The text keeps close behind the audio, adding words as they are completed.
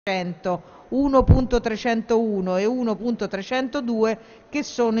1.301 e 1.302 che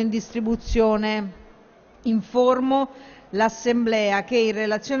sono in distribuzione. Informo l'Assemblea che in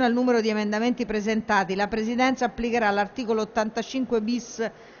relazione al numero di emendamenti presentati la Presidenza applicherà l'articolo 85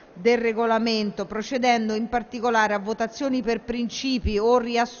 bis del regolamento, procedendo in particolare a votazioni per principi o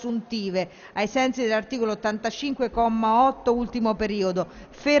riassuntive ai sensi dell'articolo 85,8 ultimo periodo,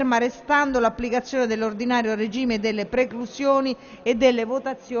 ferma restando l'applicazione dell'ordinario regime delle preclusioni e delle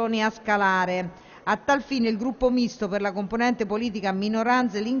votazioni a scalare. A tal fine il gruppo misto per la componente politica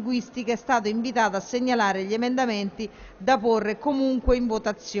minoranze linguistiche è stato invitato a segnalare gli emendamenti da porre comunque in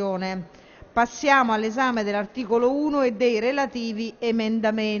votazione. Passiamo all'esame dell'articolo 1 e dei relativi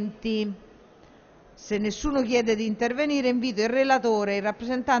emendamenti. Se nessuno chiede di intervenire, invito il relatore e il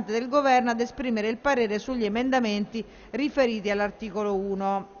rappresentante del Governo ad esprimere il parere sugli emendamenti riferiti all'articolo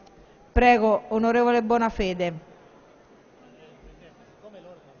 1. Prego, onorevole Bonafede.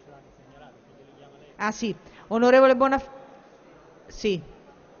 Ah sì, onorevole Bonafede. Sì.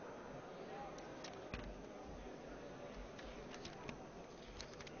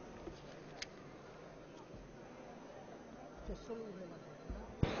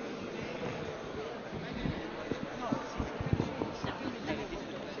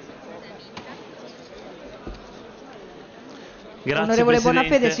 Grazie, onorevole Presidente.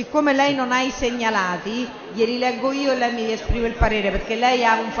 Bonafede, siccome lei non ha i segnalati, glieli leggo io e lei mi esprime il parere, perché lei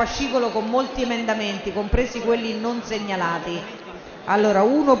ha un fascicolo con molti emendamenti, compresi quelli non segnalati. Allora,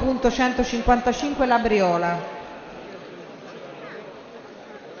 1.155 Labriola.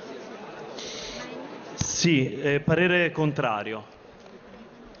 Sì, parere contrario.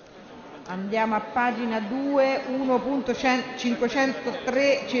 Andiamo a pagina 2,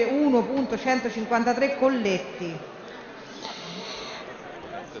 1.153 Colletti.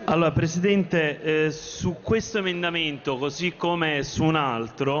 Allora, Presidente, su questo emendamento, così come su un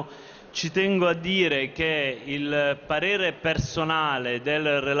altro, ci tengo a dire che il parere personale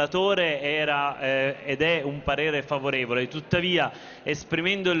del relatore era ed è un parere favorevole. Tuttavia,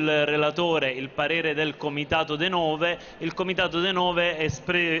 esprimendo il relatore il parere del Comitato De Nove, il Comitato De Nove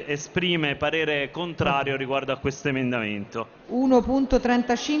esprime parere contrario riguardo a questo emendamento.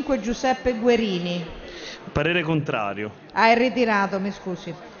 1.35 Giuseppe Guerini. Parere contrario. Ah, è ritirato, mi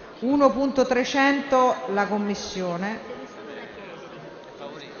scusi. 1.300 la Commissione.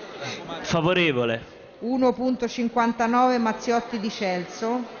 Favorevole. 1.59 Mazziotti di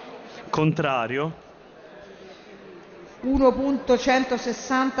Celso. Contrario.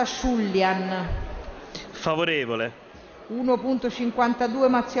 1.160 Sciullian. Favorevole. 1.52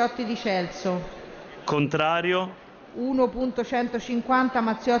 Mazziotti di Celso. Contrario. 1.150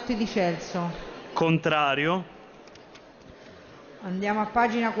 Mazziotti di Celso. Contrario. Andiamo a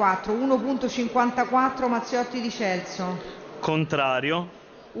pagina 4. 1.54 Mazziotti di Celso. Contrario.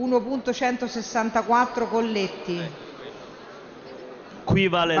 1.164 Colletti. Qui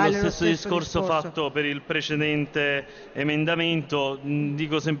vale lo stesso discorso fatto per il precedente emendamento.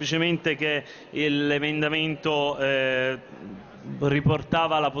 Dico semplicemente che l'emendamento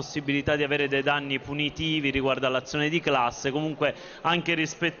riportava la possibilità di avere dei danni punitivi riguardo all'azione di classe. Comunque anche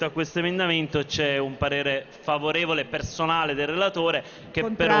rispetto a questo emendamento c'è un parere favorevole personale del relatore, che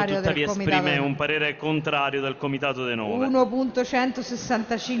però tuttavia esprime un parere contrario del Comitato De Nove.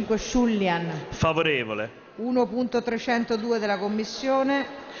 1.165 Sciullian. Favorevole. 1.302 della Commissione.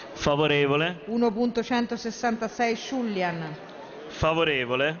 Favorevole. 1.166 Sciullian.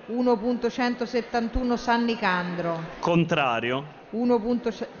 Favorevole. 1.171 Sannicandro. Contrario.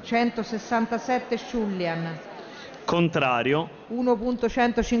 1.167 Sciullian. Contrario.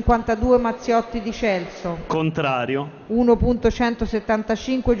 1.152 Mazziotti di Celso. Contrario.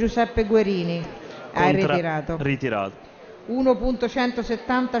 1.175 Giuseppe Guerini. Hai ritirato. Ritirato.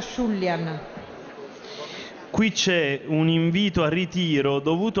 1.170 Sciullian. Qui c'è un invito a ritiro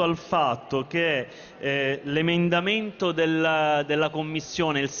dovuto al fatto che l'emendamento della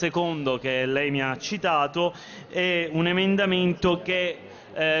Commissione, il secondo che lei mi ha citato, è un emendamento che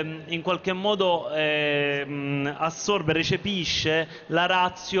in qualche modo assorbe, recepisce la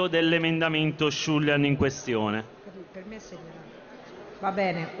ratio dell'emendamento Sciullian in questione. Per me è segnalato. Va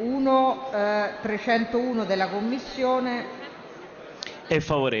bene, 1.301 della Commissione. È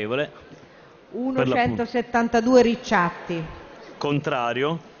favorevole. 1.172 Ricciatti.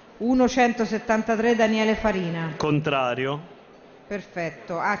 Contrario. 1.173 Daniele Farina. Contrario.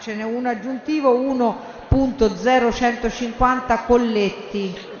 Perfetto. Ah, ce n'è uno aggiuntivo, 1.0150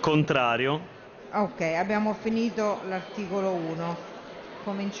 Colletti. Contrario. Ok, abbiamo finito l'articolo 1.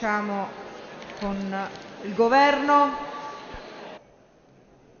 Cominciamo con il Governo.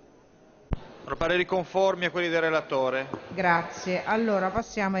 Sono pareri conformi a quelli del relatore. Grazie. Allora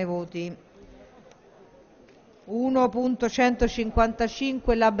passiamo ai voti.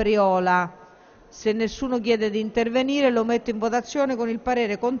 1.155 Labriola. Se nessuno chiede di intervenire lo metto in votazione con il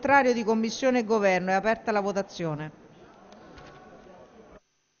parere contrario di Commissione e Governo. È aperta la votazione.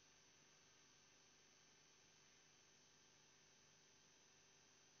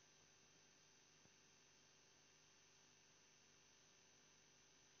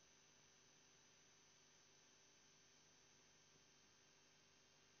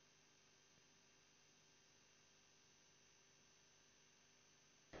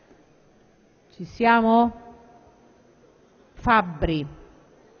 Ci siamo? Fabbri.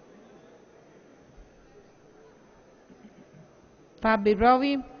 Fabbri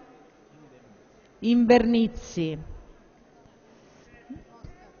provi? Invernizzi.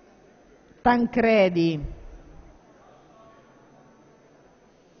 Tancredi.